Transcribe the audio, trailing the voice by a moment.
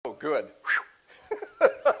good.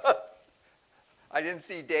 I didn't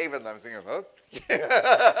see David, and I was thinking, oh,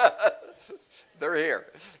 they're here.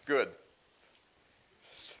 Good.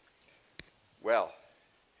 Well,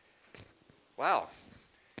 wow.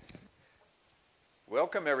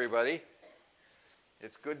 Welcome, everybody.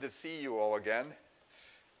 It's good to see you all again.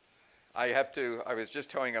 I was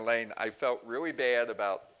just telling Elaine, I felt really bad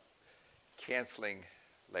about canceling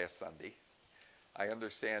last Sunday. I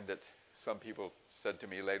understand that some people said to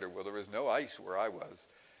me later, well, there was no ice where I was.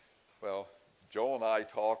 Well, Joel and I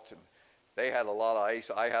talked, and they had a lot of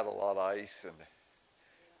ice, I had a lot of ice, and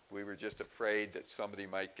we were just afraid that somebody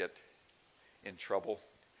might get in trouble,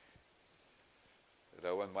 that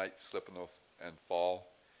Owen might slip and fall.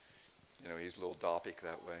 You know, he's a little dopic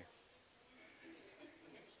that way.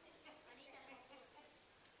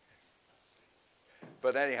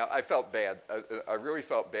 But anyhow, I felt bad. I really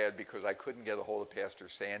felt bad because I couldn't get a hold of Pastor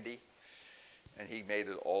Sandy, and he made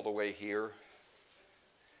it all the way here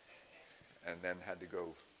and then had to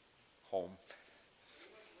go home.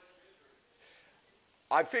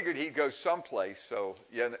 I figured he'd go someplace, so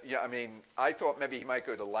yeah. I mean, I thought maybe he might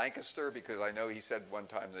go to Lancaster because I know he said one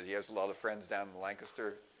time that he has a lot of friends down in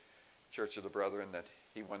Lancaster, Church of the Brethren, that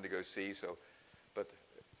he wanted to go see. So, but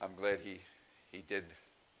I'm glad he did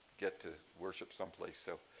get to worship someplace.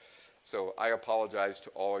 So I apologize to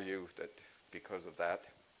all of you that because of that,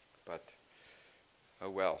 but oh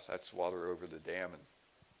well, that's water over the dam and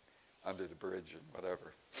under the bridge and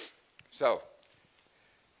whatever. So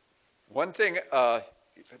one thing,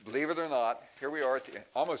 believe it or not, here we are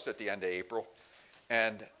almost at the end of April,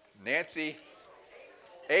 and Nancy,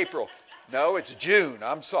 April, no, it's June,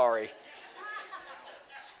 I'm sorry.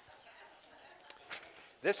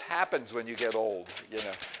 This happens when you get old, you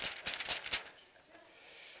know.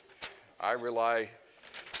 I rely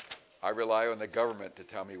on the government to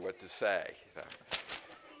tell me what to say.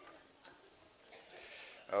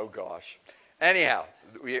 Oh gosh. Anyhow,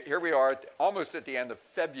 here we are almost at the end of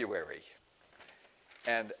February.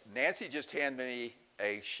 And Nancy just handed me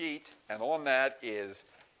a sheet, and on that is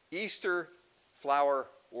Easter flower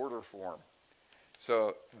order form.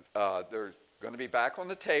 So they're going to be back on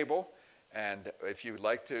the table, and if you'd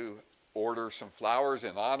like to order some flowers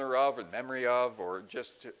in honor of, in memory of, or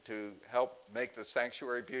just to help make the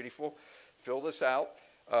sanctuary beautiful, fill this out.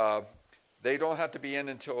 They don't have to be in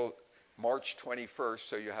until March 21st,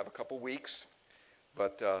 so you have a couple weeks.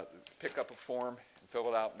 But pick up a form and fill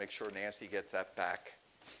it out. Make sure Nancy gets that back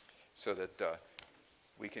so that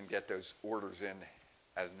we can get those orders in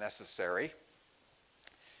as necessary.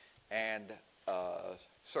 And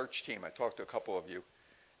search team, I talked to a couple of you.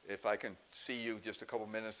 If I can see you just a couple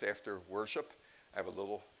minutes after worship, I have a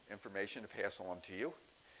little information to pass on to you.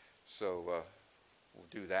 So we'll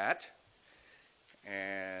do that.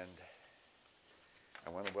 And I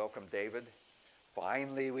want to welcome David.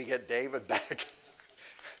 Finally, we get David back.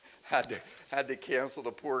 had to cancel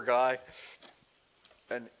the poor guy.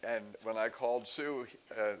 And when I called Sue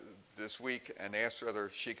this week and asked whether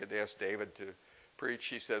she could ask David to preach,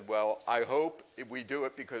 she said, well, I hope we do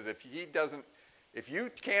it because if you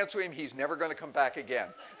cancel him, he's never going to come back again.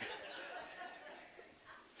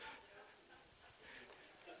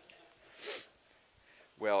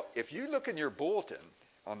 Well, if you look in your bulletin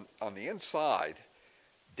on the inside,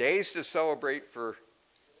 days to celebrate for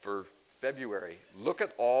February, look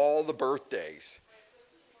at all the birthdays.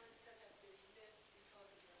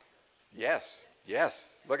 Yes,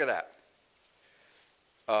 look at that.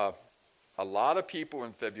 A lot of people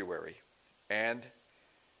in February, and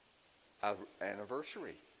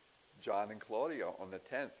anniversary, John and Claudia on the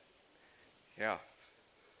 10th. Yeah.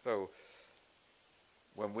 So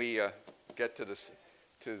when we get to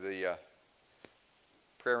the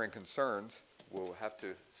prayer and concerns, we'll have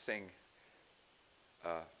to sing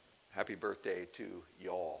happy birthday to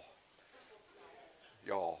y'all.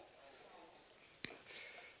 Y'all.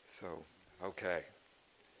 So, okay.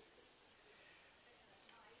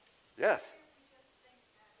 Yes.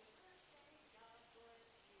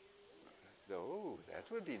 Oh, that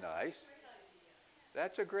would be nice.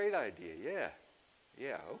 That's a great idea.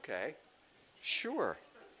 Yeah, okay. Sure.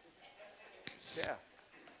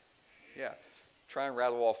 Yeah. Try and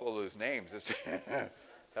rattle off all those names.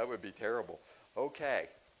 That would be terrible. Okay.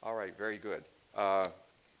 All right, very good.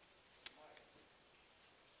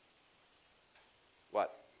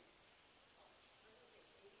 What?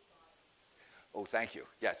 Oh, thank you.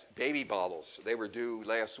 Yes, baby bottles. They were due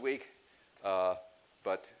last week,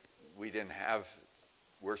 but we didn't have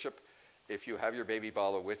worship. If you have your baby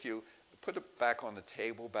bottle with you, put it back on the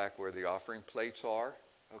table, back where the offering plates are,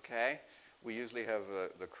 okay? We usually have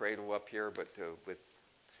the cradle up here, but with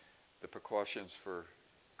the precautions for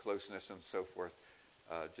closeness and so forth,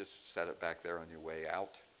 just set it back there on your way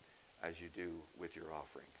out as you do with your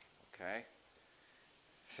offering. Okay?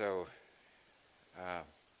 So,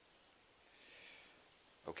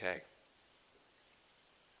 okay.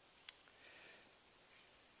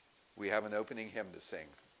 We have an opening hymn to sing.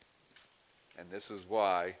 And this is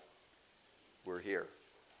why we're here.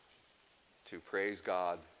 To praise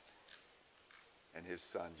God and his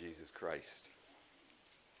Son, Jesus Christ.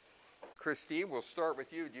 Christine, we'll start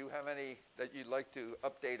with you. Do you have any that you'd like to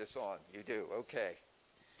update us on? You do? Okay.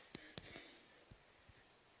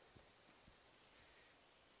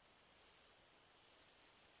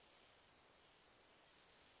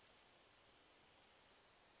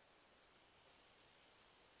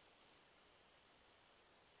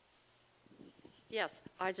 Yes,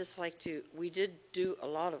 I just like to, we did do a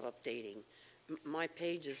lot of updating. My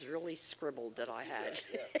page is really scribbled that I had.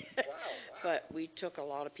 Wow. But we took a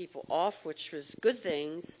lot of people off, which was good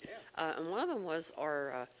things. And one of them was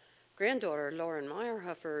our granddaughter, Lauren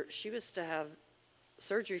Meyerhofer. She was to have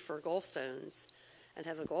surgery for gallstones and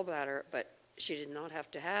have a gallbladder, but she did not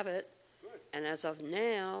have to have it. Good. And as of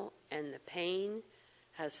now, and the pain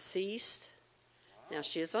has ceased. Wow. Now,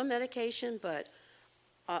 she is on medication, but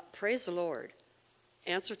praise the Lord.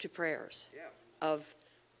 Answer to prayers of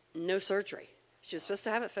no surgery. She was supposed to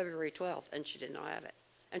have it February 12th, and she did not have it.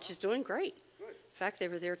 And she's doing great. Good. In fact, they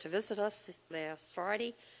were there to visit us last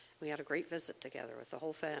Friday. We had a great visit together with the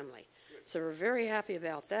whole family. Good. So we're very happy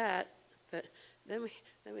about that. But then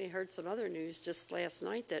we heard some other news just last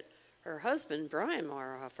night that her husband, Brian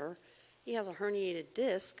Meyerhofer, he has a herniated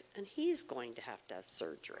disc, and he's going to have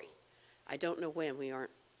surgery. I don't know when.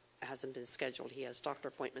 Hasn't been scheduled. He has doctor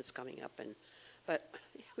appointments coming up, but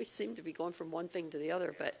we seem to be going from one thing to the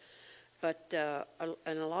other. But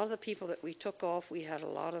and a lot of the people that we took off, we had a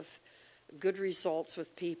lot of good results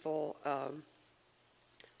with people.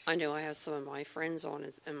 I know I have some of my friends on,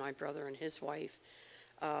 and my brother and his wife.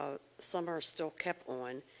 Some are still kept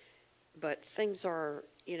on, but things are,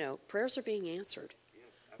 prayers are being answered.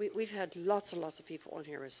 We've had lots and lots of people on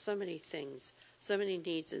here with so many things, so many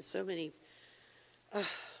needs, and so many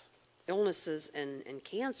illnesses and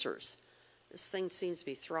cancers. This thing seems to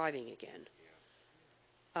be thriving again.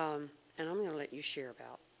 And I'm going to let you share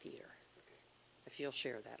about Peter. If you'll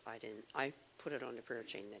share that. I put it on the prayer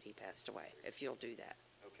chain that he passed away. If you'll do that.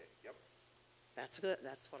 Okay, yep. That's good.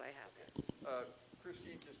 That's what I have.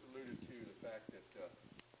 Christine just alluded to the fact that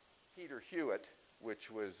Peter Hewitt,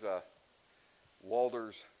 which was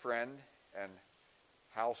Walter's friend and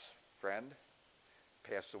house friend,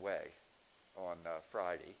 passed away on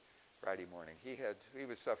Friday morning. He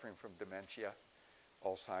was suffering from dementia,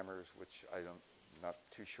 Alzheimer's, which I'm not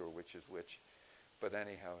too sure which is which, but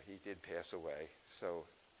anyhow, he did pass away. So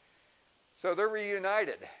they're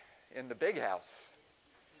reunited in the big house.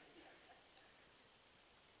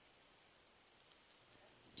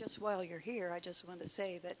 Just while you're here, I just want to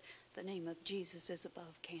say that the name of Jesus is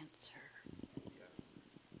above cancer.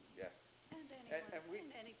 Yes. And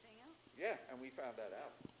anything else. Yeah, and we found that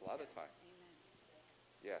out a lot of times.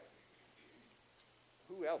 Amen. Yeah.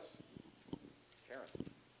 Who else? Karen.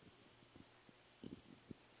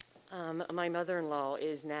 My mother-in-law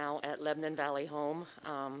is now at Lebanon Valley Home.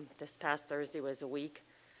 This past Thursday was a week.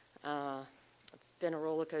 It's been a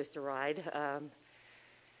roller coaster ride.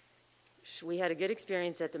 We had a good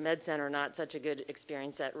experience at the Med Center, not such a good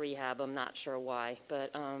experience at rehab. I'm not sure why,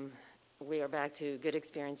 but we are back to good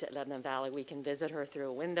experience at Lebanon Valley. We can visit her through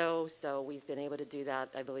a window, so we've been able to do that,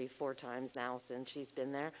 I believe, 4 times now since she's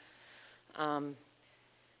been there.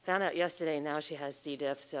 Found out yesterday, now she has C.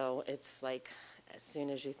 diff, so it's like as soon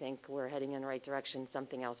as you think we're heading in the right direction,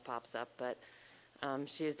 something else pops up. But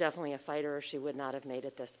she is definitely a fighter, or she would not have made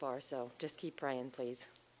it this far, so just keep praying, please.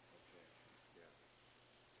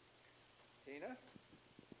 Okay. Yeah. Tina?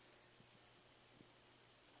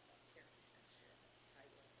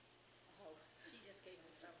 She just gave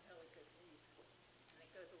me some really good news, and it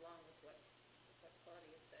goes along with what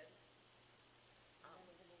Claudia said.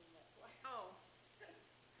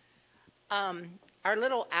 Our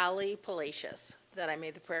little Allie Palacios that I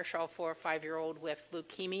made the prayer shawl for, a 5-year-old with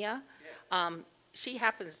leukemia. She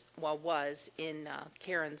was in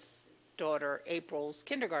Karen's daughter April's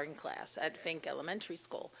kindergarten class at Fink Elementary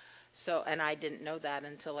School. So, and I didn't know that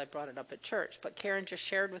until I brought it up at church. But Karen just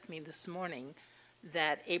shared with me this morning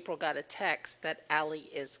that April got a text that Allie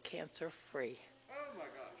is cancer-free. Oh, my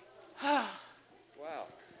gosh. Wow.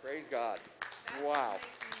 Praise God. Wow. That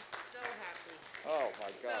makes me so happy. Oh,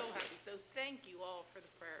 my gosh. So happy. So thank you all for the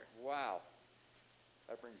prayers. Wow.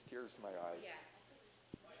 That brings tears to my eyes. Yeah.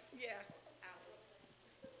 Yeah.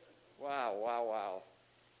 Wow, wow, wow.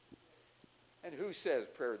 And who says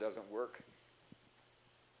prayer doesn't work?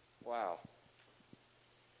 Wow.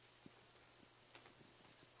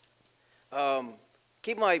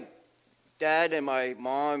 Keep my dad and my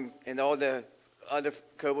mom and all the other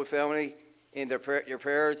Coburn family in your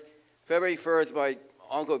prayers. February 1st, my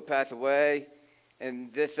uncle passed away,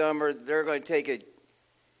 and this summer they're going to take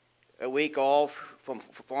a week off from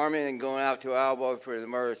farming and going out to Iowa for the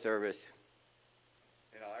murder service.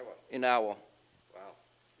 In Iowa? In Iowa. Wow.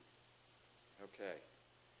 Okay.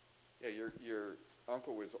 Yeah, your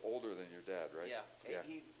uncle was older than your dad, right? Yeah.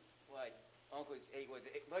 My uncle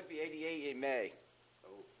might be 88 in May.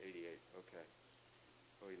 Oh, 88. Okay.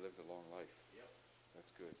 Oh, he lived a long life. Yep.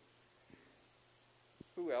 That's good.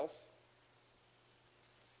 Who else?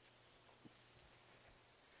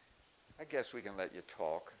 I guess we can let you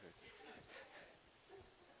talk.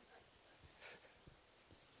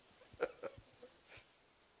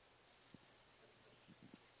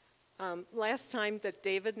 Last time that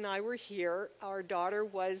David and I were here, our daughter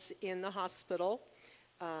was in the hospital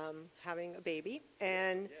having a baby,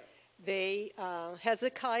 and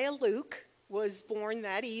Hezekiah Luke was born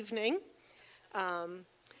that evening,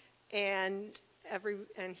 and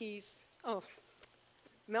he's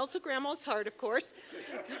melts a grandma's heart, of course.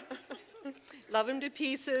 Love him to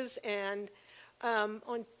pieces. And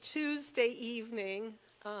on Tuesday evening,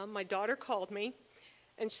 my daughter called me,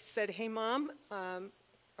 and she said, "Hey, Mom,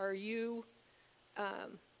 are you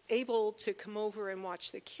able to come over and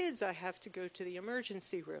watch the kids? I have to go to the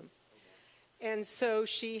emergency room." And so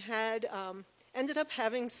she had ended up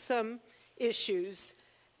having some issues,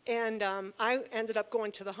 and I ended up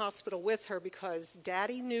going to the hospital with her because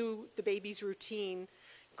Daddy knew the baby's routine.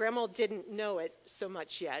 Grandma didn't know it so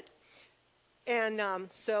much yet. And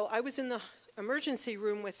so I was in the emergency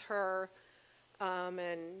room with her,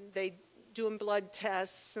 and they doing blood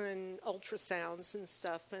tests and ultrasounds and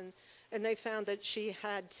stuff, and they found that she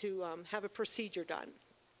had to have a procedure done.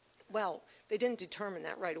 Well, they didn't determine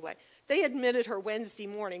that right away. They admitted her Wednesday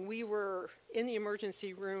morning. We were in the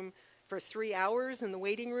emergency room for 3 hours in the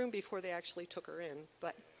waiting room before they actually took her in.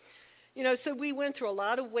 But, so we went through a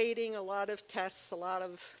lot of waiting, a lot of tests, a lot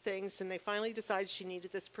of things, and they finally decided she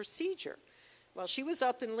needed this procedure. Well, she was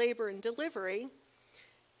up in labor and delivery,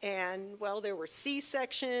 and, well, there were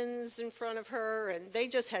C-sections in front of her, and they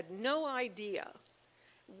just had no idea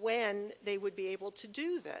when they would be able to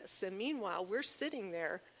do this. And meanwhile, we're sitting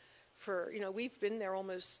there for, we've been there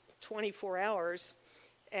almost 24 hours,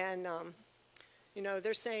 and,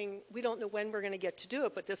 they're saying, we don't know when we're going to get to do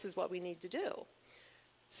it, but this is what we need to do.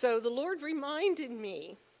 So the Lord reminded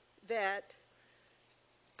me that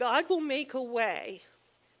God will make a way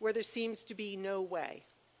where there seems to be no way.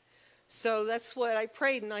 So that's what I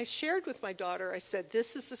prayed, and I shared with my daughter. I said,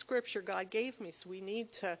 this is the scripture God gave me, so we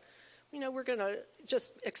need to, we're going to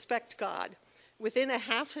just expect God. Within a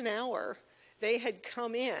half an hour, they had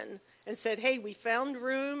come in and said, hey, we found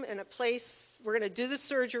room and a place, we're going to do the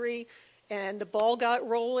surgery, and the ball got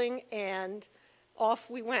rolling, and off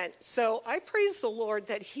we went. So I praise the Lord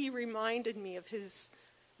that he reminded me of his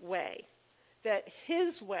way, that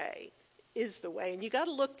his way is the way, and you got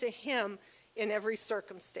to look to him in every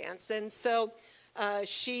circumstance. And so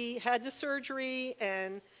she had the surgery,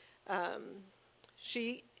 and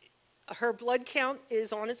her blood count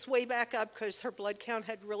is on its way back up because her blood count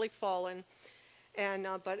had really fallen, and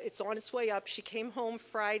but it's on its way up. She came home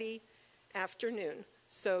Friday afternoon,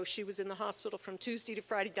 so she was in the hospital from Tuesday to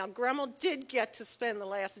Friday. Now, Grandma did get to spend the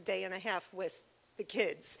last day and a half with the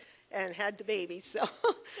kids and had the baby, so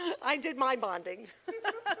I did my bonding.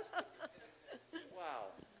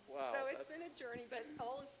 Wow. So it's been a journey, but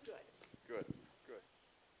all is good. Good.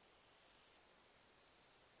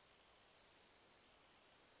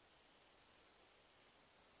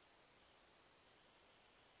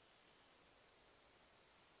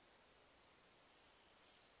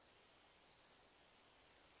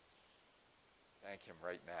 Thank him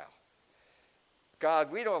right now.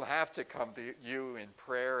 God, we don't have to come to you in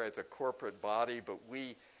prayer as a corporate body, but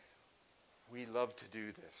we love to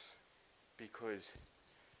do this because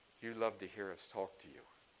you love to hear us talk to you.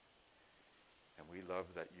 And we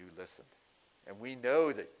love that you listen. And we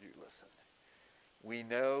know that you listen. We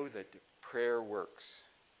know that prayer works.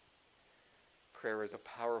 Prayer is a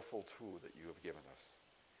powerful tool that you have given us.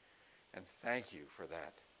 And thank you for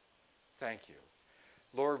that. Thank you.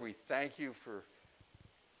 Lord, we thank you for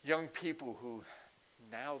young people who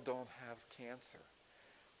now don't have cancer.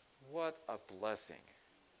 What a blessing.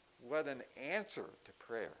 What an answer to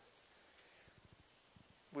prayer.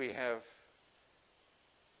 We have,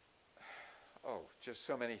 just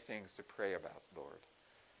so many things to pray about, Lord,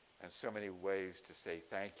 and so many ways to say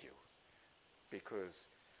thank you, because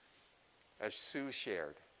as Sue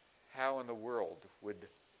shared, how in the world would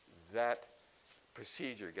that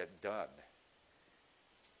procedure get done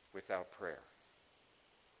without prayer?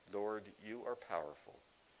 Lord, you are powerful.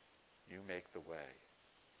 You make the way.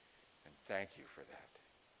 And thank you for that.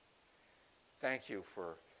 Thank you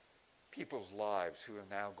for people's lives who have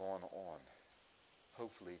now gone on,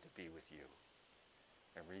 hopefully to be with you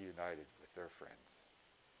and reunited with their friends.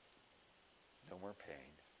 No more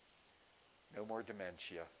pain. No more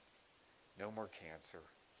dementia. No more cancer.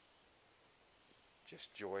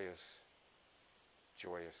 Just joyous,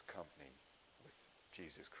 joyous company with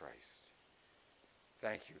Jesus Christ.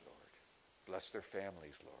 Thank you, Lord. Bless their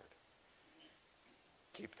families, Lord.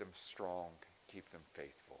 Keep them strong. Keep them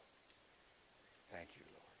faithful. Thank you,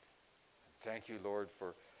 Lord. And thank you, Lord,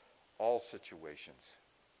 for all situations.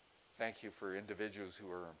 Thank you for individuals who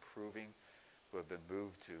are improving, who have been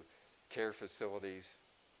moved to care facilities.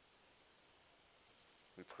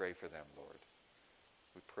 We pray for them, Lord.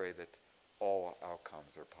 We pray that all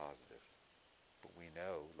outcomes are positive. But we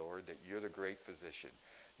know, Lord, that you're the great physician.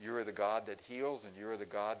 You are the God that heals, and you are the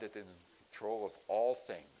God that is in control of all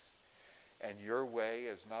things. And your way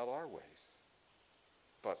is not our ways.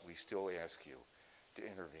 But we still ask you to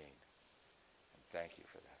intervene. And thank you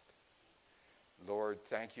for that. Lord,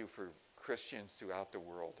 thank you for Christians throughout the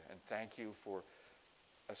world. And thank you for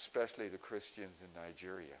especially the Christians in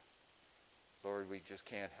Nigeria. Lord, we just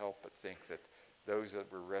can't help but think that those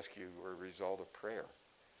that were rescued were a result of prayer.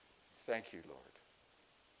 Thank you, Lord.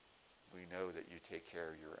 We know that you take care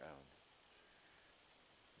of your own.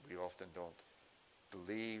 We often don't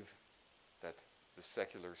believe that the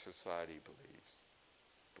secular society believes.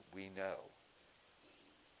 But we know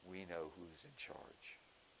who's in charge.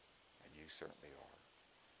 And you certainly are.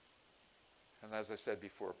 And as I said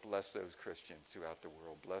before, bless those Christians throughout the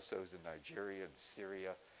world. Bless those in Nigeria and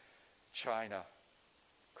Syria, China,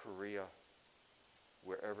 Korea,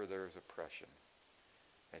 wherever there is oppression.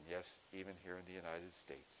 And yes, even here in the United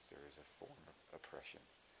States, there is a form of oppression.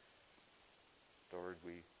 Lord,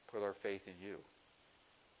 we put our faith in you.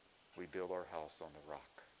 We build our house on the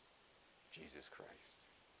rock, Jesus Christ.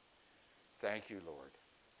 Thank you, Lord.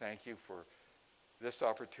 Thank you for this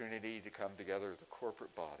opportunity to come together as a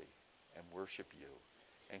corporate body and worship you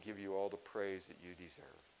and give you all the praise that you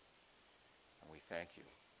deserve. And we thank you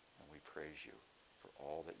and we praise you for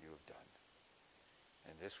all that you have done.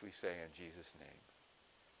 And this we say in Jesus' name,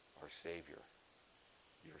 our Savior,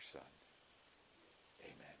 your Son.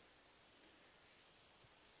 Amen.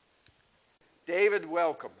 David,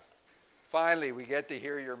 welcome. Finally, we get to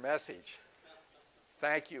hear your message.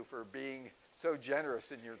 Thank you for being so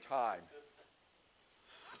generous in your time.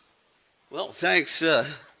 Well, thanks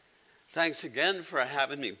again for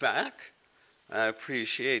having me back. I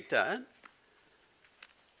appreciate that.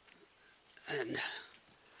 And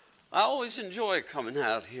I always enjoy coming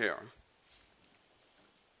out here.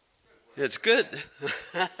 It's good.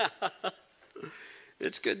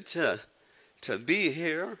 It's good to be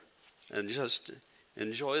here and just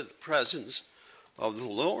enjoy the presence of the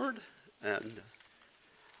Lord. And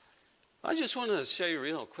I just want to say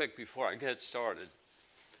real quick before I get started.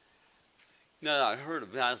 Now, I heard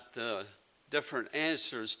about the different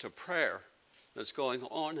answers to prayer that's going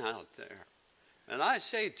on out there. And I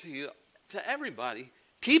say to you, to everybody,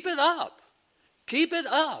 keep it up. Keep it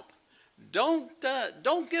up. Don't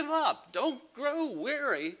give up. Don't grow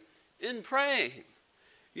weary in praying.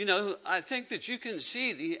 You know, I think that you can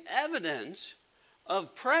see the evidence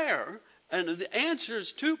of prayer and of the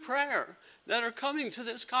answers to prayer that are coming to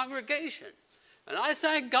this congregation. And I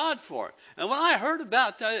thank God for it. And when I heard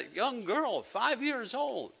about that young girl, 5 years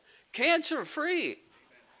old, cancer-free,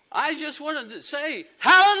 I just wanted to say,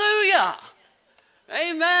 hallelujah!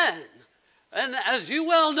 Amen! And as you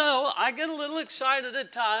well know, I get a little excited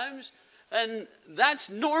at times, and that's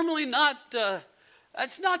normally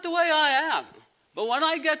that's not the way I am. But when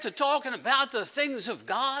I get to talking about the things of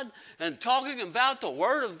God and talking about the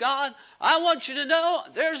Word of God, I want you to know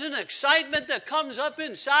there's an excitement that comes up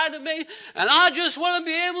inside of me, and I just want to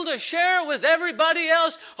be able to share it with everybody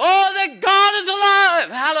else. Oh, that God is alive.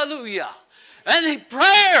 Hallelujah. And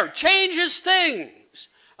prayer changes things.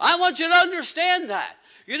 I want you to understand that.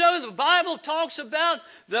 You know, the Bible talks about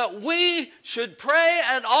that we should pray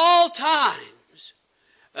at all times.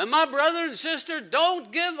 And my brother and sister,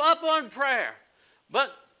 don't give up on prayer.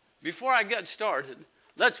 But before I get started,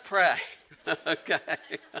 let's pray. Okay.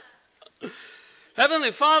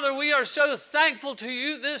 Heavenly Father, we are so thankful to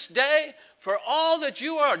you this day for all that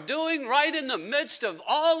you are doing right in the midst of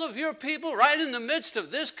all of your people, right in the midst of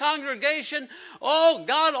this congregation. Oh,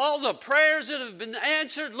 God, all the prayers that have been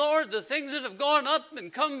answered, Lord, the things that have gone up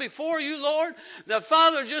and come before you, Lord. That,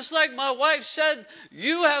 Father, just like my wife said,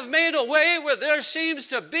 you have made a way where there seems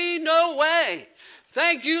to be no way.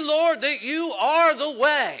 Thank you, Lord, that you are the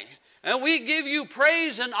way. And we give you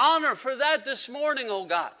praise and honor for that this morning, oh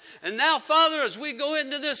God. And now, Father, as we go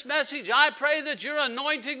into this message, I pray that your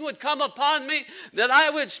anointing would come upon me, that I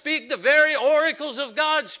would speak the very oracles of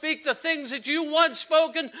God, speak the things that you once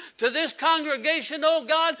spoken to this congregation, oh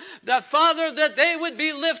God, that, Father, that they would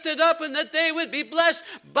be lifted up and that they would be blessed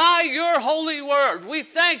by your holy word. We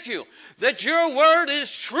thank you that your word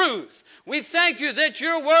is truth. We thank you that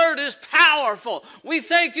your word is powerful. We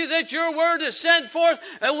thank you that your word is sent forth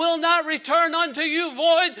and will not return unto you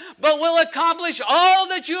void, but will accomplish all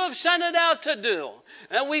that you have sent it out to do.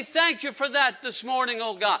 And we thank you for that this morning,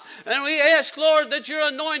 oh God. And we ask, Lord, that your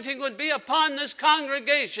anointing would be upon this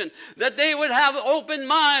congregation, that they would have open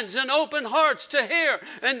minds and open hearts to hear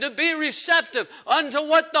and to be receptive unto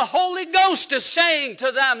what the Holy Ghost is saying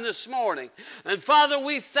to them this morning. And Father,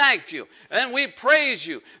 we thank you and we praise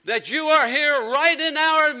you that you are here right in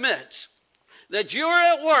our midst. That you're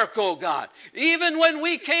at work, oh God. Even when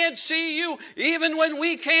we can't see you, even when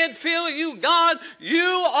we can't feel you, God, you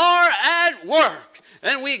are at work.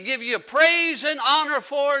 And we give you praise and honor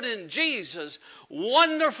for it in Jesus'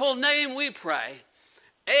 wonderful name we pray.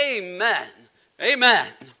 Amen. Amen.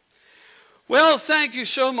 Well, thank you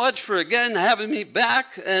so much for again having me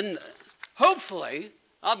back. And hopefully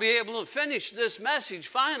I'll be able to finish this message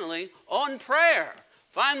finally on prayer.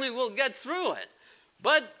 Finally we'll get through it.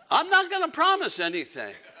 But I'm not going to promise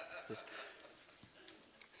anything.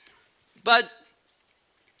 But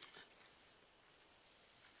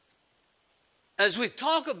as we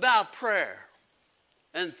talk about prayer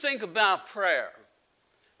and think about prayer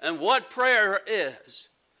and what prayer is,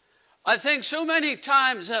 I think so many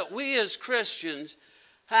times that we as Christians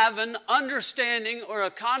have an understanding or a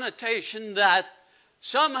connotation that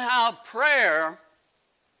somehow prayer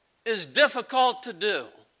is difficult to do,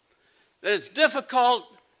 that it's difficult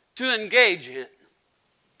to engage in,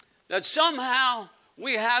 that somehow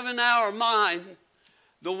we have in our mind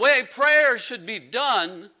the way prayer should be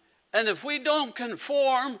done, and if we don't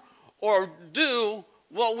conform or do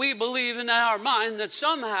what we believe in our mind, that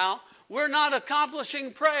somehow we're not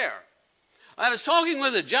accomplishing prayer. I was talking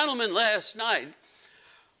with a gentleman last night.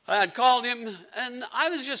 I had called him, and I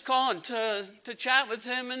was just calling to chat with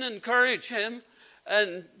him and encourage him.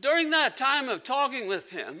 And during that time of talking with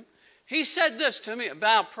him, he said this to me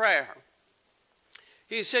about prayer.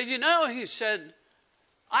 He said, he said,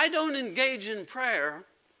 I don't engage in prayer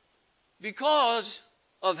because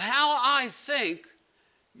of how I think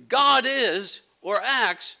God is or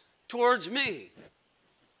acts towards me.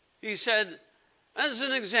 He said, as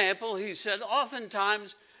an example, he said,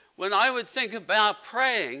 oftentimes when I would think about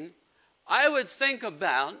praying, I would think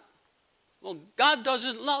about, well, God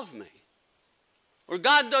doesn't love me, or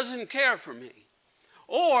God doesn't care for me.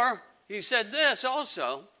 Or, he said this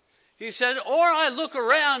also, he said, or I look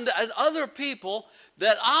around at other people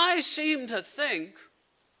that I seem to think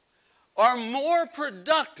are more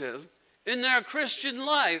productive in their Christian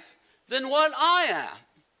life than what I am.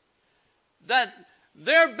 That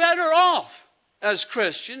they're better off as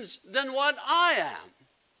Christians than what I am.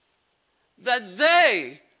 That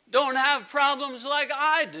they don't have problems like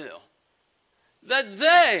I do. That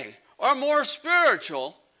they are more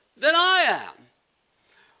spiritual than I am.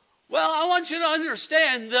 Well, I want you to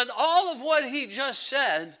understand that all of what he just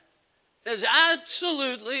said is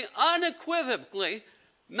absolutely, unequivocally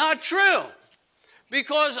not true.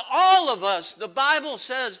 Because all of us, the Bible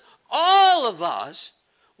says, all of us,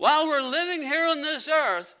 while we're living here on this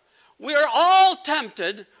earth, we're all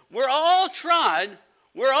tempted, we're all tried,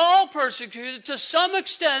 we're all persecuted to some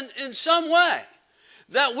extent in some way.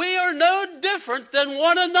 That we are no different than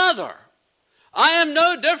one another. I am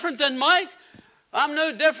no different than Mike. I'm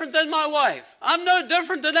no different than my wife. I'm no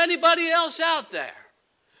different than anybody else out there.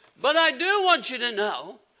 But I do want you to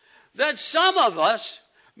know that some of us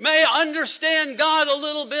may understand God a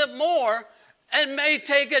little bit more and may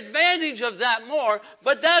take advantage of that more,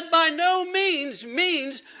 but that by no means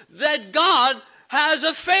means that God has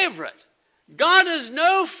a favorite. God has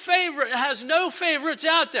no favorites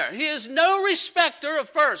out there. He is no respecter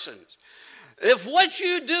of persons. If what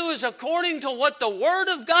you do is according to what the Word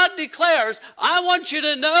of God declares, I want you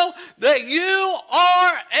to know that you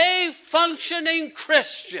are a functioning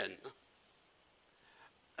Christian.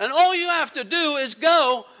 And all you have to do is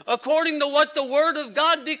go according to what the Word of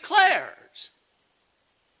God declares.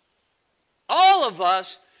 All of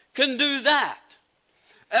us can do that.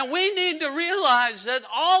 And we need to realize that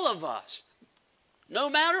all of us, no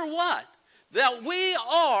matter what, that we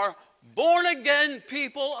are born-again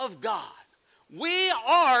people of God. We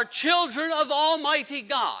are children of Almighty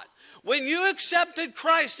God. When you accepted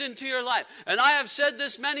Christ into your life, and I have said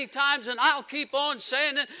this many times, and I'll keep on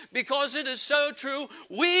saying it because it is so true,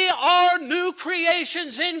 we are new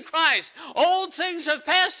creations in Christ. Old things have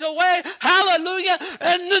passed away, hallelujah,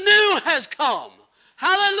 and the new has come.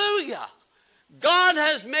 Hallelujah. God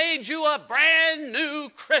has made you a brand new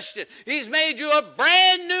Christian. He's made you a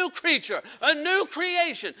brand new creature, a new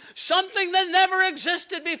creation, something that never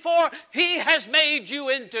existed before. He has made you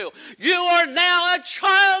into. You are now a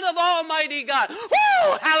child of Almighty God.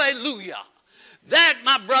 Woo! Hallelujah. That,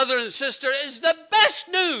 my brother and sister, is the best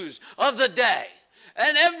news of the day.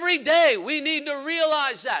 And every day we need to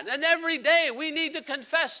realize that. And every day we need to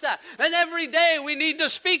confess that. And every day we need to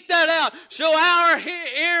speak that out so our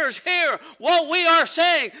ears hear what we are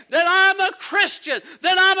saying. That I'm a Christian.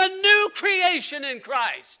 That I'm a new creation in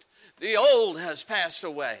Christ. The old has passed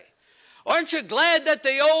away. Aren't you glad that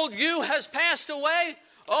the old you has passed away?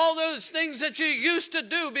 All those things that you used to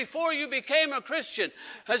do before you became a Christian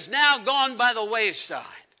has now gone by the wayside.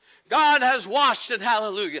 God has washed it,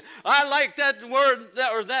 hallelujah. I like that word,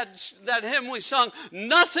 that hymn we sung,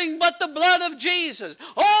 nothing but the blood of Jesus.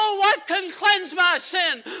 Oh, what can cleanse my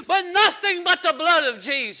sin? But nothing but the blood of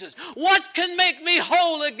Jesus. What can make me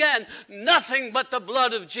whole again? Nothing but the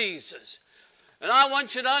blood of Jesus. And I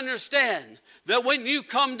want you to understand that when you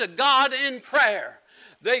come to God in prayer,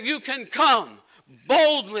 that you can come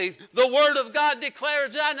boldly. The Word of God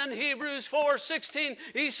declares that in Hebrews 4:16.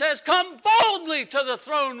 He says, come boldly to the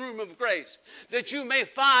throne room of grace, that you may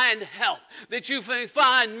find help, that you may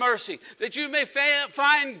find mercy, that you may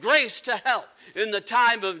find grace to help in the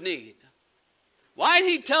time of need. Why did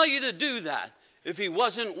he tell you to do that if he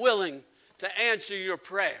wasn't willing to answer your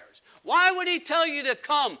prayers? Why would he tell you to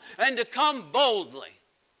come and to come boldly?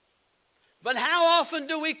 But how often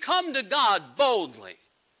do we come to God boldly?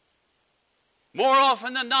 More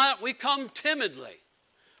often than not, we come timidly.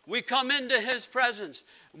 We come into his presence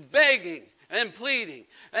begging and pleading.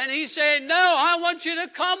 And he's saying, no, I want you to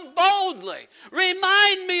come boldly.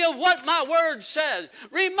 Remind me of what my word says.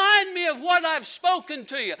 Remind me of what I've spoken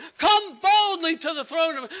to you. Come boldly to the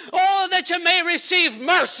throne of, oh, that you may receive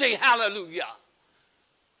mercy. Hallelujah.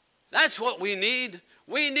 That's what we need.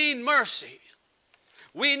 We need mercy.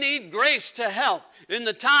 We need grace to help in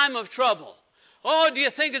the time of trouble. Oh, do you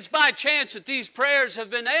think it's by chance that these prayers have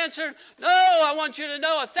been answered? No, I want you to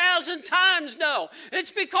know 1,000 times no. It's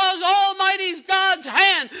because Almighty God's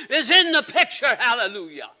hand is in the picture.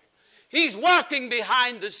 Hallelujah. He's working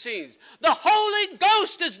behind the scenes. The Holy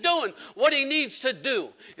Ghost is doing what he needs to do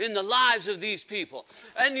in the lives of these people.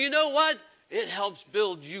 And you know what? It helps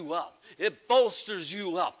build you up. It bolsters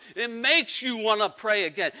you up. It makes you want to pray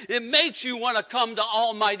again. It makes you want to come to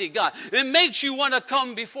Almighty God. It makes you want to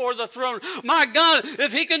come before the throne. My God,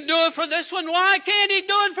 if he can do it for this one, why can't he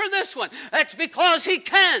do it for this one? That's because he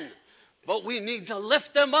can. But we need to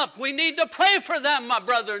lift them up. We need to pray for them, my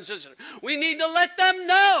brother and sister. We need to let them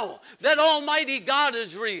know that Almighty God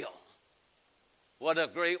is real. What a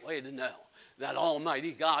great way to know that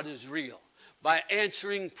Almighty God is real, by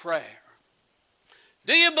answering prayer.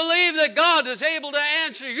 Do you believe that God is able to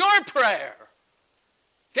answer your prayer?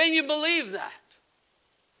 Can you believe that?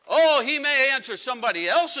 Oh, he may answer somebody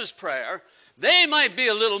else's prayer. They might be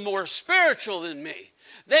a little more spiritual than me.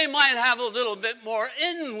 They might have a little bit more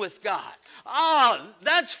in with God.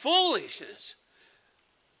 That's foolishness.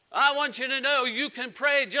 I want you to know you can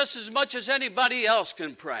pray just as much as anybody else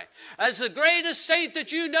can pray. As the greatest saint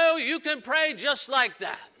that you know, you can pray just like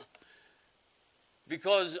that.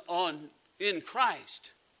 Because in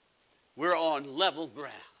Christ, we're on level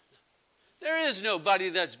ground. There is nobody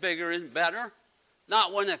that's bigger and better,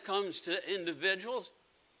 not when it comes to individuals.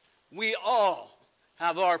 We all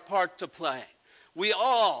have our part to play. We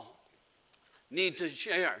all need to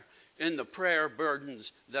share in the prayer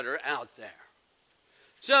burdens that are out there.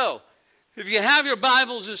 So, if you have your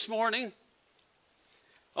Bibles this morning,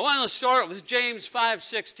 I want to start with James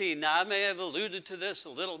 5:16. Now, I may have alluded to this a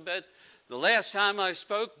little bit the last time I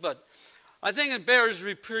spoke, but I think it bears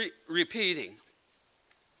repeating.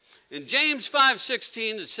 In James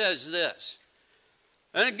 5:16, it says this.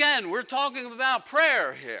 And again, we're talking about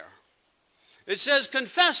prayer here. It says,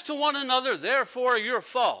 confess to one another, therefore, your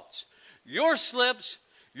faults, your slips,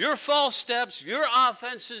 your false steps, your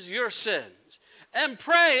offenses, your sins, and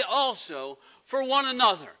pray also for one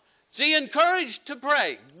another. See, encouraged to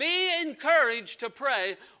pray. Be encouraged to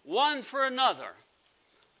pray one for another.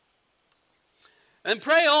 And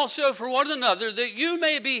pray also for one another that you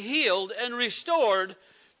may be healed and restored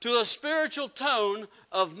to a spiritual tone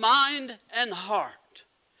of mind and heart.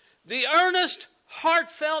 The earnest,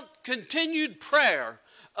 heartfelt, continued prayer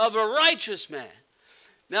of a righteous man.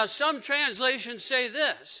 Now, some translations say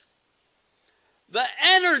this: the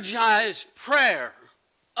energized prayer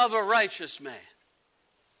of a righteous man.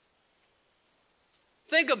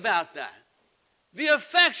 Think about that. The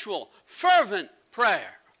effectual, fervent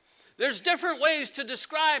prayer. There's different ways to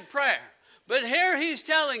describe prayer, but here he's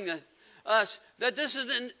telling us that this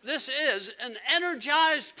is an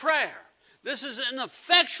energized prayer. This is an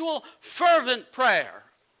effectual, fervent prayer.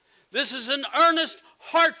 This is an earnest,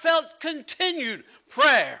 heartfelt, continued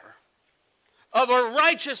prayer of a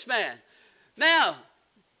righteous man. Now,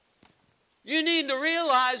 you need to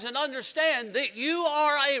realize and understand that you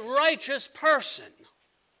are a righteous person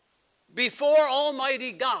before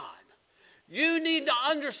Almighty God. You need to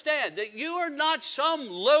understand that you are not some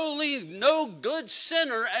lowly, no good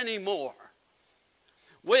sinner anymore.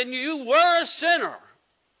 When you were a sinner,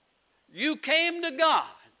 you came to God,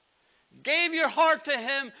 gave your heart to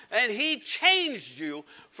Him, and He changed you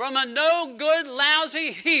from a no good,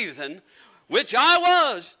 lousy heathen, which I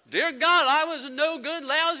was. Dear God, I was a no good,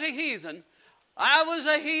 lousy heathen. I was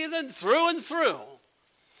a heathen through and through.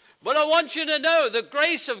 But I want you to know the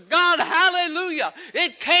grace of God, hallelujah,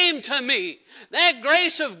 it came to me. That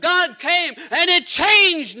grace of God came and it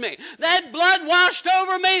changed me. That blood washed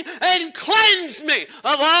over me and cleansed me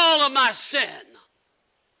of all of my sin.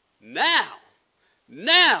 Now,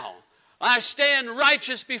 I stand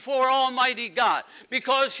righteous before Almighty God,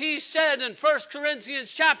 because He said in 1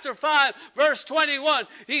 Corinthians chapter 5, verse 21,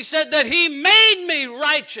 He said that He made me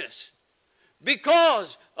righteous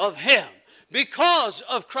because of Him. Because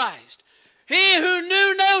of Christ. He who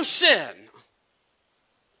knew no sin,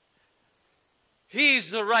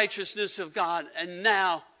 He's the righteousness of God, and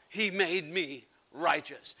now He made me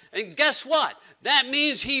righteous. And guess what? That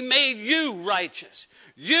means He made you righteous.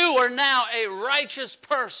 You are now a righteous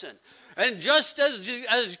person. And just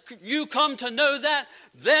as you come to know that,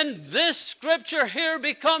 then this scripture here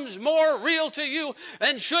becomes more real to you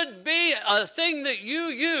and should be a thing that you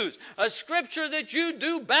use, a scripture that you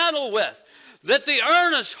do battle with. That the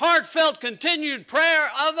earnest, heartfelt, continued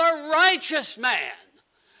prayer of a righteous man.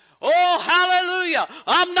 Oh, hallelujah.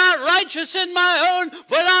 I'm not righteous in my own,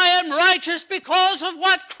 but I am righteous because of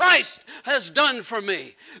what Christ has done for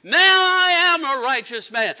me. Now I am a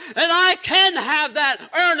righteous man, and I can have that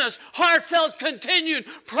earnest, heartfelt, continued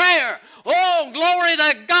prayer. Oh, glory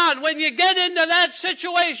to God. When you get into that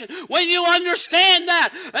situation, when you understand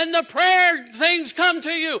that, and the prayer things come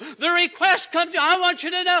to you, the requests come to you, I want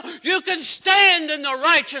you to know you can stand in the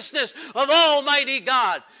righteousness of Almighty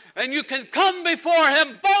God. And you can come before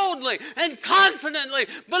Him boldly and confidently,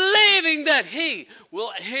 believing that He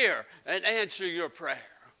will hear and answer your prayer.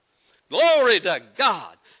 Glory to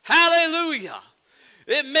God. Hallelujah.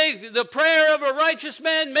 The prayer of a righteous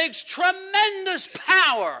man makes tremendous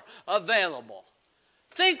power available.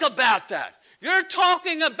 Think about that. You're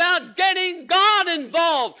talking about getting God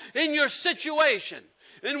involved in your situation.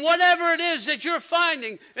 In whatever it is that you're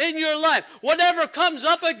finding in your life, whatever comes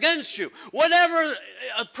up against you, whatever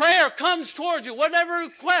a prayer comes towards you, whatever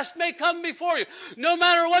request may come before you, no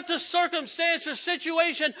matter what the circumstance or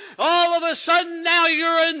situation, all of a sudden now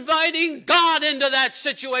you're inviting God into that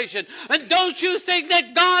situation. And don't you think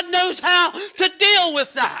that God knows how to deal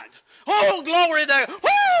with that? Oh, glory to God.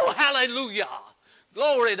 Oh, hallelujah.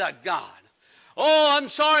 Glory to God. Oh, I'm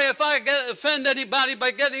sorry if I offend anybody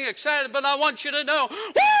by getting excited, but I want you to know,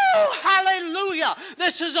 woo, hallelujah,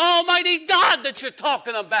 this is Almighty God that you're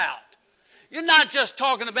talking about. You're not just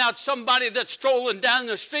talking about somebody that's strolling down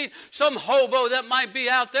the street, some hobo that might be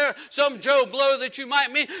out there, some Joe Blow that you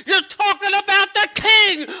might meet. You're talking about the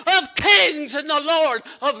King of Kings and the Lord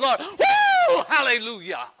of Lords. Woo,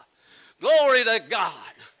 hallelujah. Glory to God.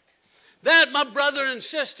 That, my brother and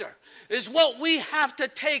sister, is what we have to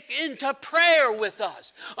take into prayer with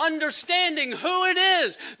us, understanding who it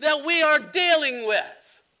is that we are dealing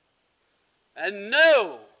with. And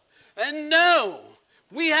know,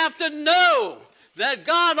 we have to know that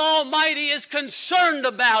God Almighty is concerned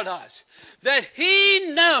about us, that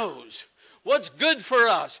He knows what's good for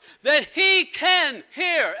us, that He can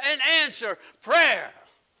hear and answer prayer.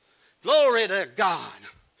 Glory to God.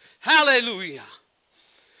 Hallelujah.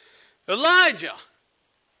 Elijah.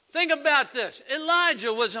 Think about this.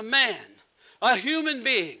 Elijah was a man, a human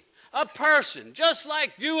being, a person, just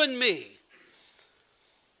like you and me.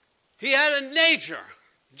 He had a nature,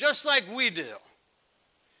 just like we do.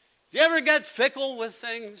 You ever get fickle with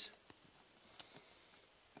things?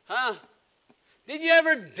 Huh? Did you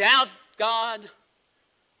ever doubt God?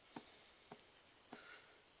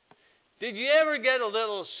 Did you ever get a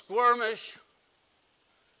little squirmish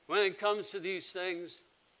when it comes to these things?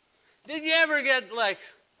 Did you ever get like,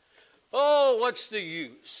 oh, what's the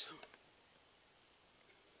use?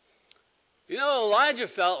 You know, Elijah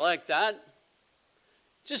felt like that.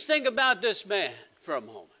 Just think about this man for a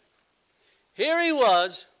moment. Here he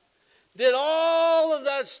was, did all of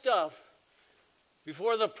that stuff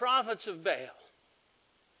before the prophets of Baal.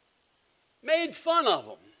 Made fun of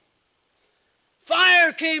them.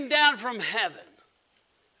 Fire came down from heaven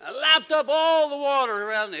and lapped up all the water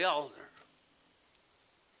around the altar.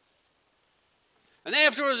 And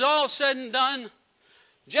after it was all said and done,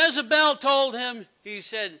 Jezebel told him, she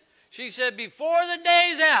said, before the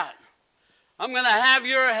day's out, I'm going to have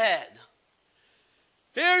your head.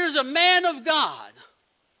 Here's a man of God.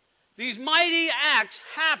 These mighty acts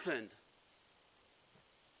happened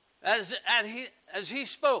as he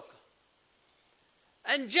spoke.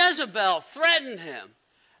 And Jezebel threatened him.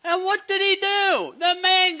 And what did he do? The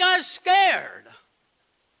man got scared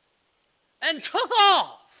and took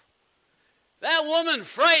off. That woman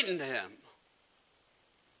frightened him.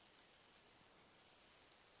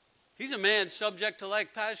 He's a man subject to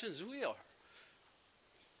like passions we are.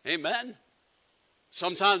 Amen.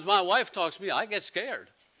 Sometimes my wife talks to me, I get scared.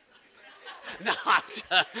 No,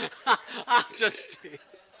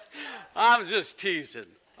 I'm just teasing.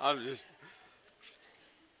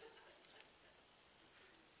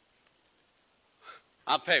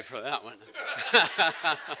 I'll pay for that one.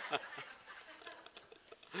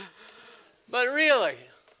 But really,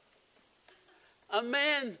 a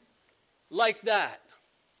man like that,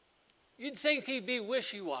 you'd think he'd be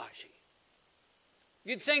wishy-washy.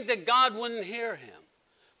 You'd think that God wouldn't hear him.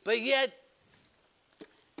 But yet,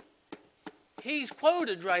 he's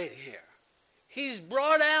quoted right here. He's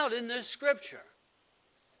brought out in this scripture.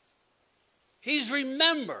 He's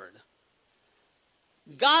remembered.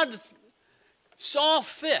 God saw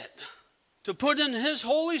fit to put in his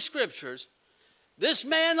holy scriptures this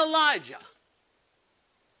man Elijah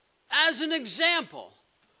as an example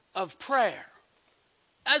of prayer,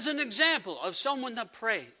 as an example of someone that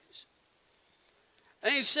prays.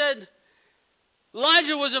 And he said,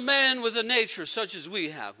 Elijah was a man with a nature such as we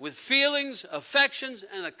have, with feelings, affections,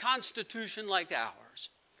 and a constitution like ours.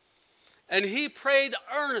 And he prayed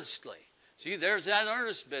earnestly. See, there's that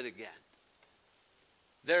earnest bit again.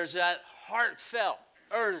 There's that heartfelt,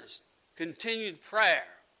 earnest, continued prayer.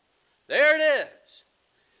 There it is.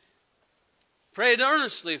 Prayed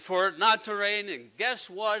earnestly for it not to rain, and guess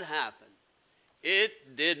what happened?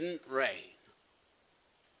 It didn't rain.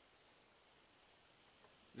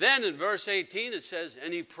 Then in verse 18 it says,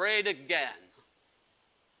 and he prayed again.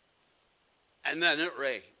 And then it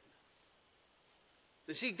rained.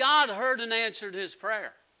 You see, God heard and answered his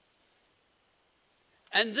prayer.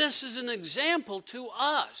 And this is an example to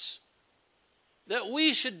us that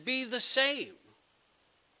we should be the same.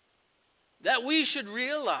 That we should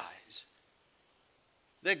realize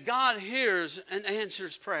that God hears and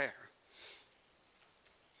answers prayer.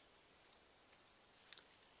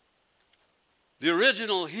 The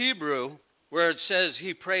original Hebrew, where it says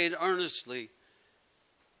he prayed earnestly,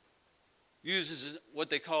 uses what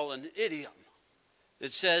they call an idiom.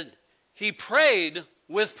 It said he prayed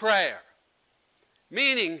with prayer,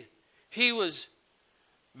 meaning he was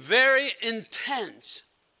very intense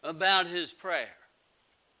about his prayer.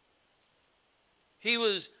 He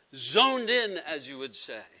was zoned in, as you would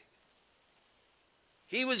say.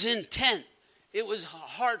 He was intent. It was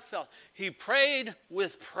heartfelt. He prayed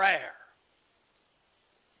with prayer.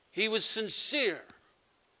 He was sincere.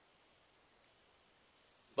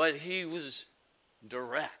 But he was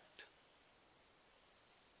direct.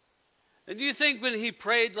 And do you think when he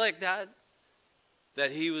prayed like that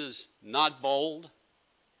he was not bold?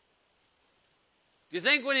 Do you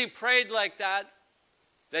think when he prayed like that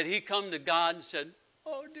he come to God and said,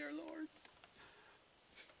 oh, dear Lord,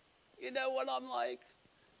 you know what I'm like?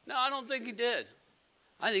 No, I don't think he did.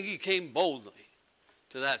 I think he came boldly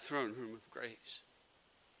to that throne room of grace.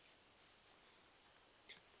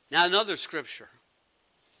 Now, another scripture.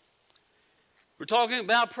 We're talking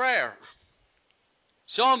about prayer.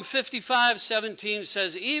 Psalm 55:17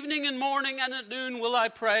 says, evening and morning and at noon will I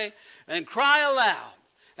pray and cry aloud,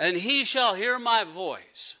 and he shall hear my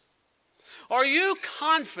voice. Are you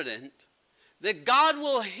confident that God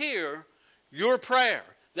will hear your prayer,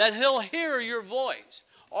 that he'll hear your voice?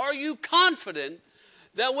 Are you confident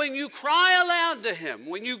that when you cry aloud to him,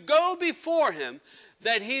 when you go before him,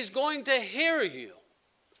 that he's going to hear you?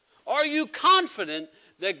 Are you confident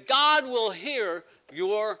that God will hear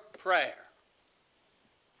your prayer?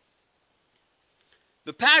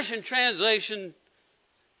 The Passion Translation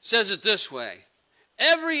says it this way.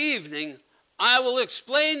 every evening I will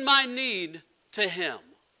explain my need to him.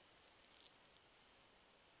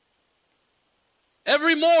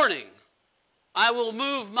 Every morning I will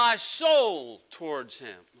move my soul towards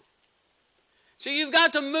him. See, you've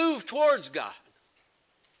got to move towards God.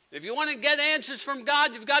 If you want to get answers from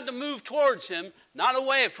God, you've got to move towards him, not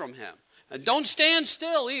away from him. And don't stand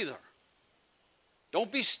still either.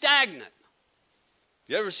 Don't be stagnant.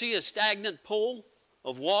 You ever see a stagnant pool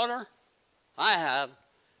of water? I have.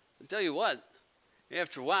 I'll tell you what,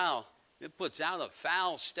 after a while, it puts out a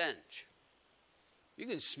foul stench. You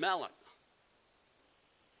can smell it.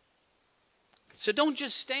 So don't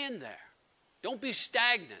just stand there. Don't be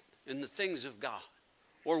stagnant in the things of God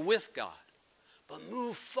or with God, but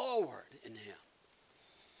move forward in him.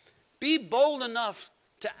 Be bold enough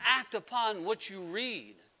to act upon what you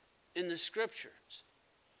read in the scriptures.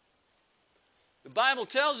 The Bible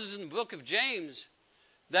tells us in the book of James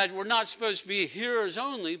that we're not supposed to be hearers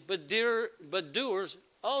only, but doers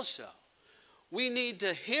also. We need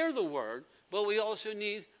to hear the word, but we also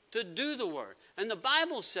need to do the word. And the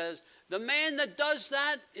Bible says the man that does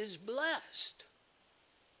that is blessed.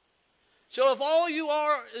 So if all you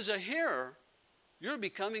are is a hearer, you're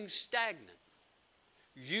becoming stagnant.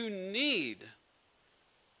 You need,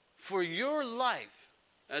 for your life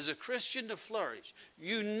as a Christian to flourish,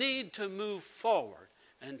 you need to move forward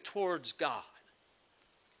and towards God.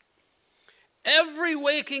 Every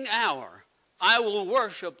waking hour, I will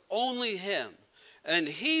worship only him, and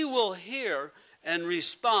he will hear and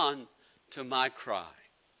respond to my cry.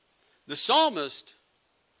 The psalmist,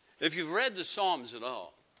 if you've read the Psalms at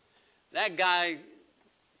all, that guy,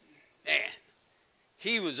 man,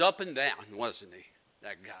 he was up and down, wasn't he,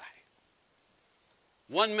 that guy?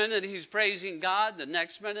 One minute he's praising God, the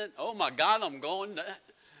next minute, oh my God, I'm going to,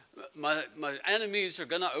 my enemies are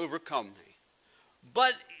going to overcome me.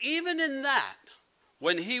 But even in that,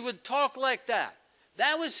 when he would talk like that,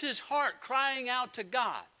 that was his heart crying out to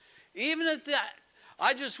God. Even at that,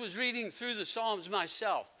 I just was reading through the Psalms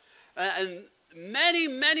myself, and many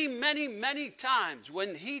times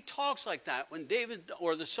when he talks like that, when David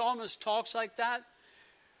or the psalmist talks like that,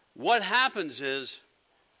 what happens is,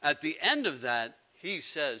 at the end of that, he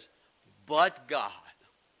says, but God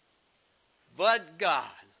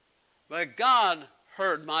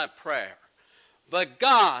heard my prayer, but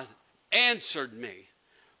God answered me,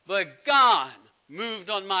 but God moved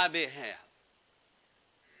on my behalf.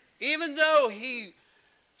 Even though he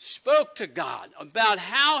spoke to God about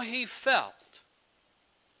how he felt,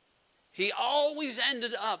 he always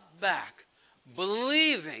ended up back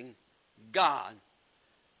believing God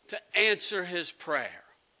to answer his prayer.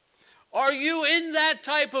 Are you in that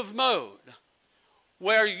type of mode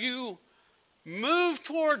where you move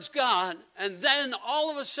towards God and then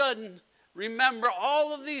all of a sudden remember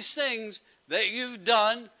all of these things that you've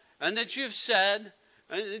done and that you've said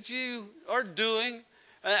and that you are doing,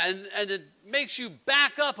 and it makes you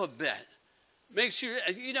back up a bit? Makes you,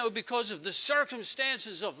 because of the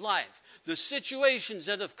circumstances of life, the situations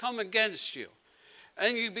that have come against you,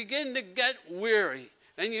 and you begin to get weary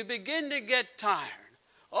and you begin to get tired.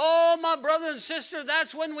 Oh, my brother and sister,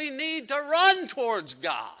 that's when we need to run towards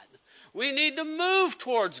God. We need to move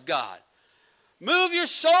towards God. Move your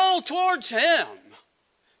soul towards him,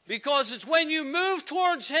 because it's when you move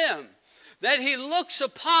towards him that he looks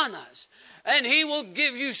upon us and he will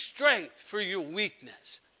give you strength for your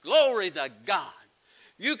weakness. Glory to God.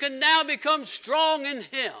 You can now become strong in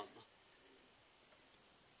him.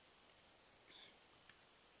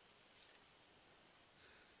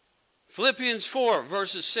 Philippians 4,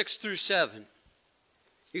 verses 6 through 7.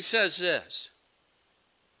 He says this: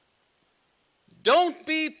 don't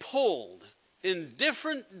be pulled in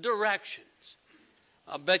different directions.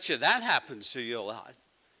 I'll bet you that happens to you a lot.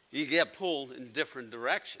 You get pulled in different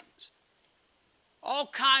directions. All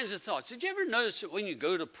kinds of thoughts. Did you ever notice that when you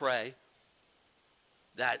go to pray,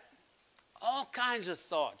 that all kinds of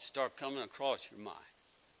thoughts start coming across your mind?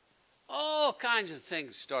 All kinds of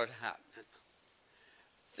things start happening.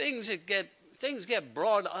 Things get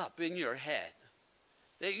brought up in your head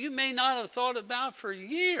that you may not have thought about for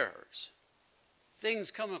years.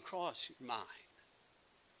 Things come across your mind.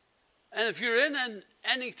 And if you're in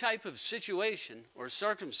any type of situation or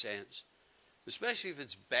circumstance, especially if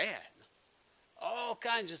it's bad, all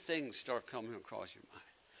kinds of things start coming across your mind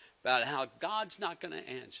about how God's not going to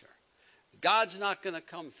answer. God's not going to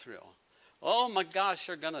come through. Oh my gosh,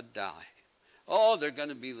 they're going to die. Oh, they're going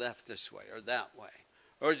to be left this way or that way.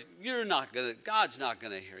 Or God's not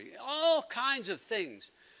going to hear you. All kinds of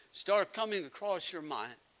things start coming across your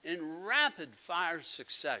mind in rapid fire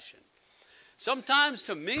succession. Sometimes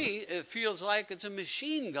to me, it feels like it's a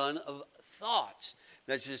machine gun of thoughts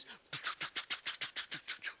that's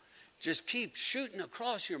just keep shooting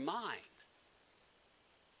across your mind.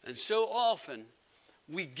 And so often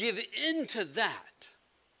we give into that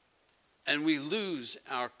and we lose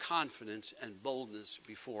our confidence and boldness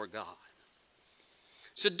before God.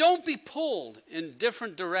 So don't be pulled in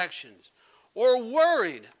different directions or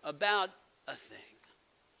worried about a thing.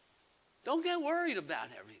 Don't get worried about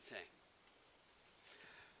everything.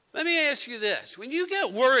 Let me ask you this. When you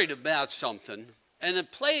get worried about something and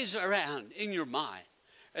it plays around in your mind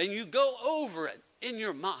and you go over it in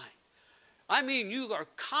your mind, I mean, you are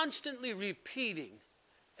constantly repeating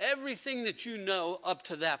everything that you know up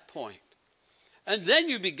to that point. And then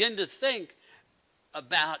you begin to think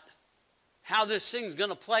about how this thing's going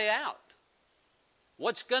to play out.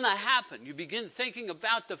 What's going to happen? You begin thinking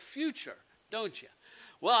about the future, don't you?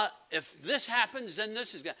 Well, if this happens, then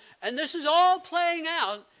this is going to... And this is all playing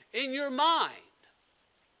out in your mind.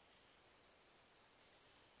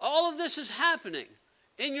 All of this is happening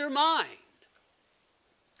in your mind.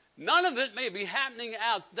 None of it may be happening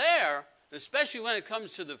out there, especially when it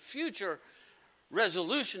comes to the future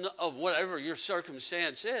resolution of whatever your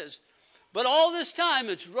circumstance is. But all this time,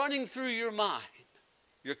 it's running through your mind.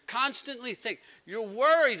 You're constantly thinking. You're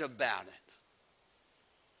worried about it.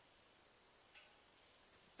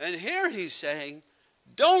 And here he's saying,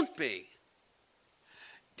 don't be.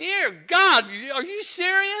 Dear God, are you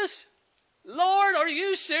serious? Lord, are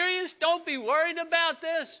you serious? Don't be worried about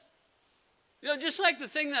this. You know, just like the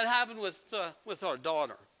thing that happened with our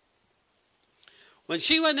daughter. When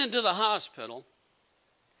she went into the hospital,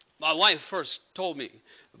 my wife first told me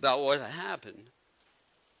about what had happened.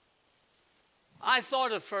 I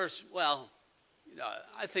thought at first, well, you know,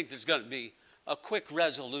 I think there's going to be a quick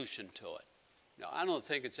resolution to it. You know, I don't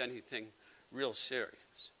think it's anything real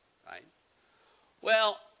serious, right?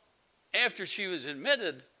 Well, after she was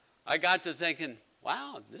admitted, I got to thinking,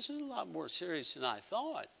 wow, this is a lot more serious than I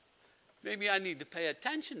thought. Maybe I need to pay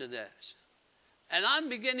attention to this. And I'm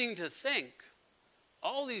beginning to think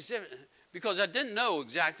all these different, because I didn't know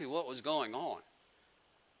exactly what was going on.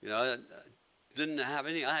 You know, I didn't have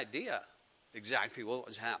any idea exactly what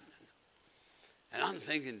was happening. And I'm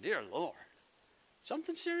thinking, dear Lord,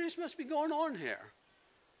 something serious must be going on here.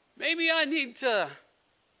 Maybe I need to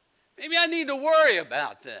worry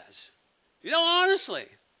about this. You know, honestly,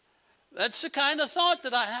 that's the kind of thought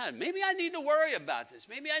that I had. Maybe I need to worry about this.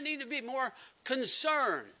 Maybe I need to be more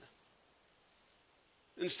concerned.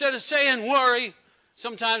 Instead of saying worry,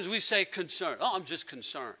 sometimes we say concern. Oh, I'm just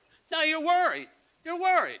concerned. No, you're worried. You're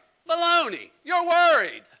worried. Baloney. You're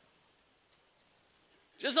worried.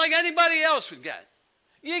 Just like anybody else would get.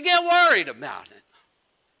 You get worried about it.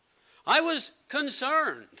 I was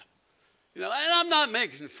concerned. You know, and I'm not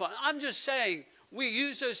making fun. I'm just saying we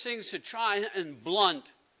use those things to try and blunt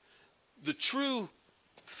the true,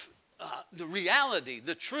 the reality,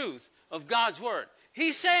 the truth of God's word.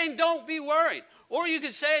 He's saying don't be worried. Or you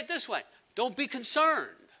could say it this way, don't be concerned.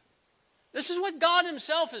 This is what God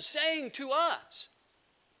himself is saying to us.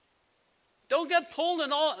 Don't get pulled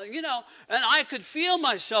in all, you know, and I could feel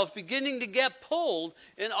myself beginning to get pulled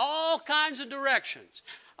in all kinds of directions.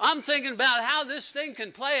 I'm thinking about how this thing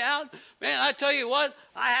can play out. Man, I tell you what,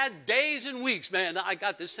 I had days and weeks, man, I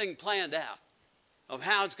got this thing planned out of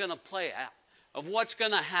how it's going to play out, of what's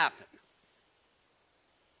going to happen.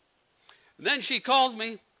 And then she called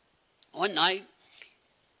me one night,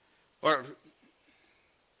 or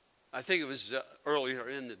I think it was earlier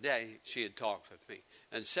in the day she had talked with me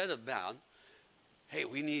and said about, hey,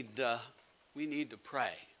 we need to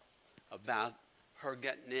pray about her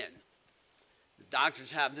getting in. The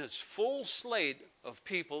doctors have this full slate of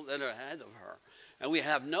people that are ahead of her, and we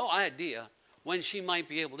have no idea when she might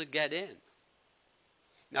be able to get in.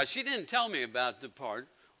 Now, she didn't tell me about the part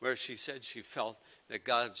where she said she felt that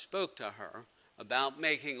God spoke to her about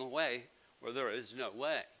making a way where there is no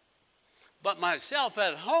way. But myself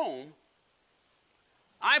at home,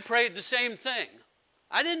 I prayed the same thing.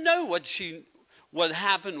 I didn't know what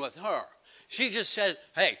happened with her. She just said,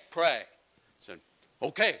 hey, pray. I said,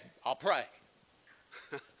 okay, I'll pray.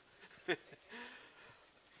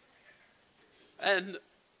 And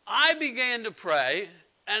I began to pray,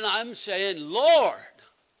 and I'm saying, Lord,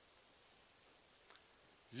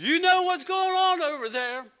 you know what's going on over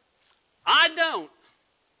there. I don't.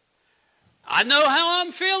 I know how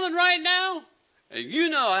I'm feeling right now, and you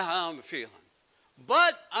know how I'm feeling.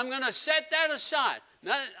 But I'm going to set that aside.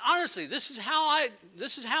 Now, honestly, this is how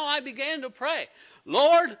I began to pray.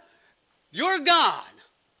 Lord, you're God.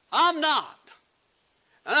 I'm not.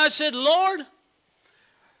 And I said, Lord,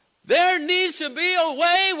 there needs to be a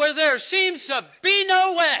way where there seems to be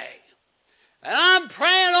no way. And I'm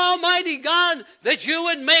praying, Almighty God, that you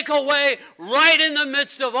would make a way right in the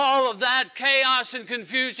midst of all of that chaos and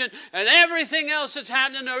confusion and everything else that's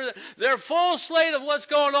happening. They're full slate of what's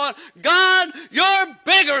going on. God, you're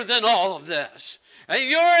bigger than all of this. And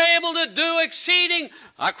you're able to do exceeding,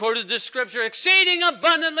 I quoted this scripture, exceeding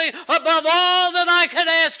abundantly above all that I could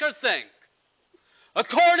ask or think,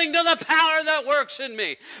 according to the power that works in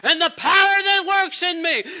me. And the power that works in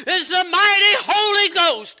me is the mighty Holy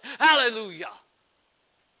Ghost. Hallelujah.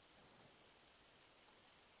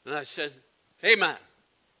 And I said, amen.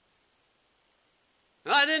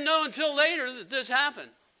 And I didn't know until later that this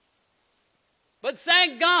happened. But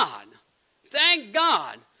thank God,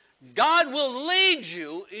 God will lead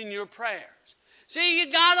you in your prayers. See,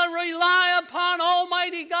 you got to rely upon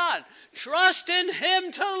Almighty God. Trust in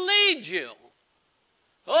Him to lead you.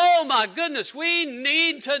 Oh my goodness, we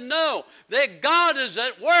need to know that God is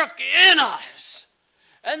at work in us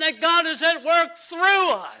and that God is at work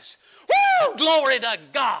through us. Woo! Glory to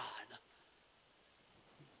God.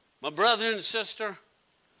 My brother and sister,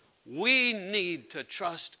 we need to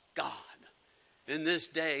trust God in this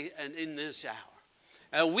day and in this hour.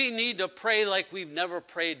 And we need to pray like we've never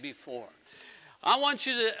prayed before. I want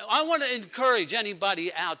to encourage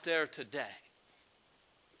anybody out there today.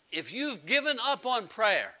 If you've given up on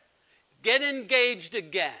prayer, get engaged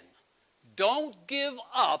again. Don't give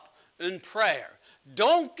up in prayer.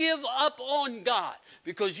 Don't give up on God.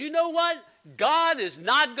 Because you know what? God is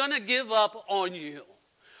not going to give up on you.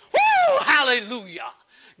 Woo! Hallelujah!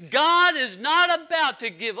 God is not about to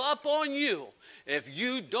give up on you if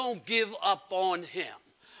you don't give up on Him.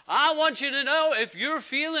 I want you to know, if you're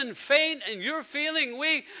feeling faint and you're feeling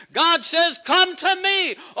weak, God says, come to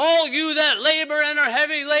me, all you that labor and are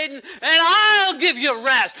heavy laden, and I'll give you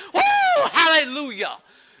rest. Woo! Hallelujah!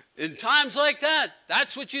 In times like that,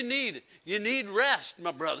 that's what you need. You need rest,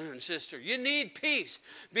 my brother and sister. You need peace,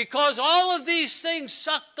 because all of these things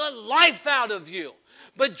suck the life out of you.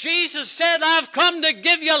 But Jesus said, I've come to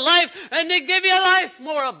give you life and to give you life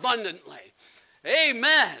more abundantly.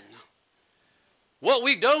 Amen. What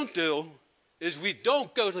we don't do is we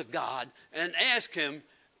don't go to God and ask Him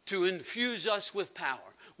to infuse us with power.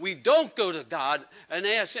 We don't go to God and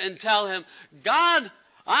ask and tell Him, God,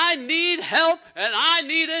 I need help and I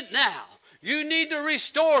need it now. You need to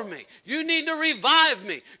restore me. You need to revive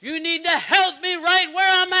me. You need to help me right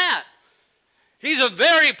where I'm at. He's a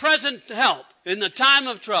very present help in the time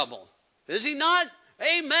of trouble. Is He not?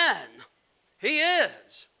 Amen. He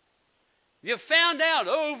is. You found out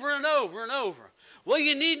over and over and over. Well,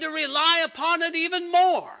 you need to rely upon it even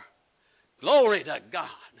more. Glory to God.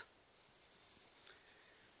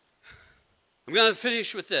 I'm going to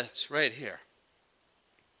finish with this right here.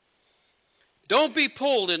 Don't be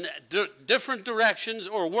pulled in different directions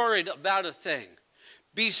or worried about a thing.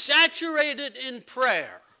 Be saturated in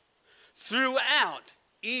prayer throughout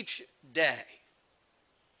each day,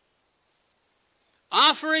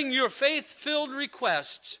 offering your faith-filled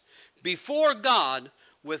requests before God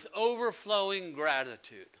with overflowing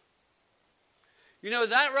gratitude. You know,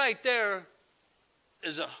 that right there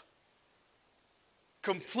is a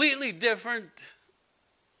completely different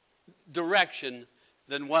direction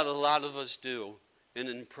than what a lot of us do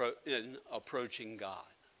in approaching God.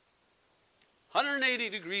 180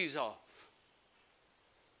 degrees off.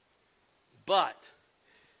 But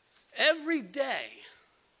every day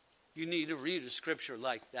you need to read a scripture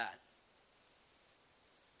like that.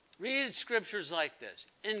 Read scriptures like this.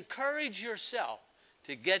 Encourage yourself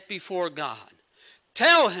to get before God.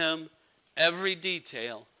 Tell Him every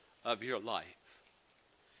detail of your life.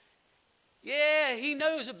 Yeah, He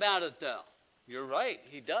knows about it though. You're right,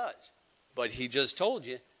 He does. But He just told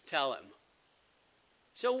you, tell Him.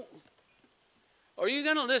 So, are you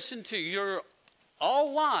going to listen to your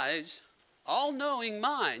all-wise, all-knowing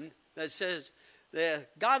mind that says that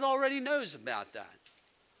God already knows about that?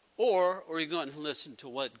 Or are you going to listen to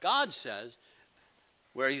what God says,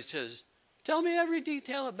 where He says, tell me every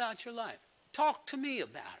detail about your life. Talk to me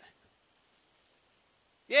about it.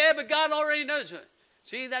 Yeah, but God already knows it.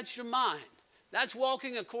 See, that's your mind. That's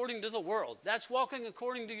walking according to the world. That's walking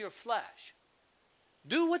according to your flesh.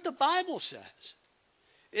 Do what the Bible says.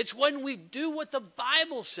 It's when we do what the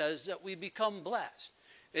Bible says that we become blessed.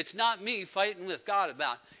 It's not me fighting with God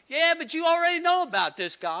about, yeah, but you already know about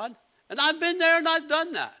this, God. And I've been there and I've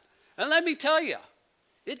done that. And let me tell you,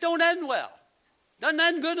 it don't end well. Doesn't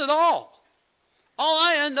end good at all. All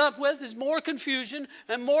I end up with is more confusion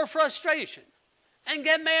and more frustration. And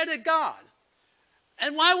get mad at God.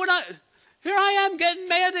 And why would I? Here I am getting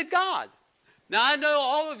mad at God. Now I know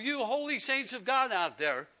all of you holy saints of God out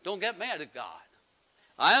there don't get mad at God.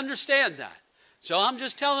 I understand that. So I'm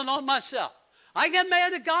just telling on myself. I get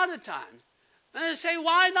mad at God at times. And I say,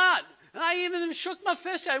 why not? And I even shook my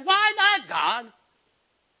fist at, why not, God?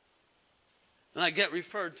 And I get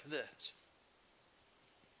referred to this.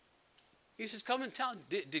 He says, come and tell,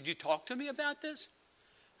 did you talk to me about this?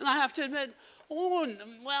 And I have to admit, oh,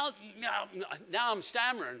 well, now I'm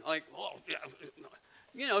stammering. Like, oh, yeah.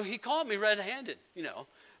 You know, he caught me red-handed. You know,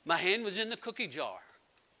 my hand was in the cookie jar.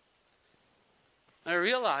 And I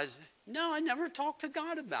realized, no, I never talked to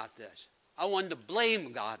God about this. I wanted to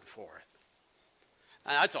blame God for it.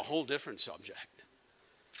 And that's a whole different subject.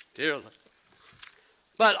 Dearly.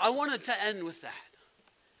 But I wanted to end with that.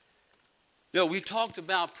 You know, we talked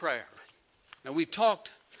about prayer. And we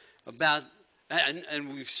talked about,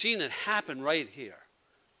 and we've seen it happen right here.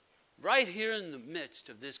 Right here in the midst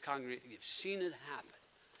of this congregation. You've seen it happen.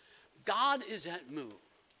 God is at move.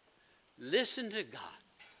 Listen to God.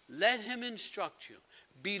 Let him instruct you.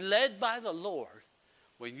 Be led by the Lord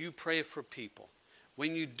when you pray for people.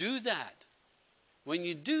 When you do that,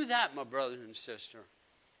 my brother and sister,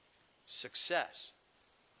 success,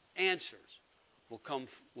 answers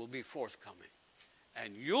will be forthcoming.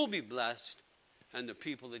 And you'll be blessed, and the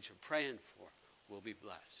people that you're praying for will be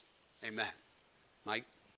blessed. Amen. Mike?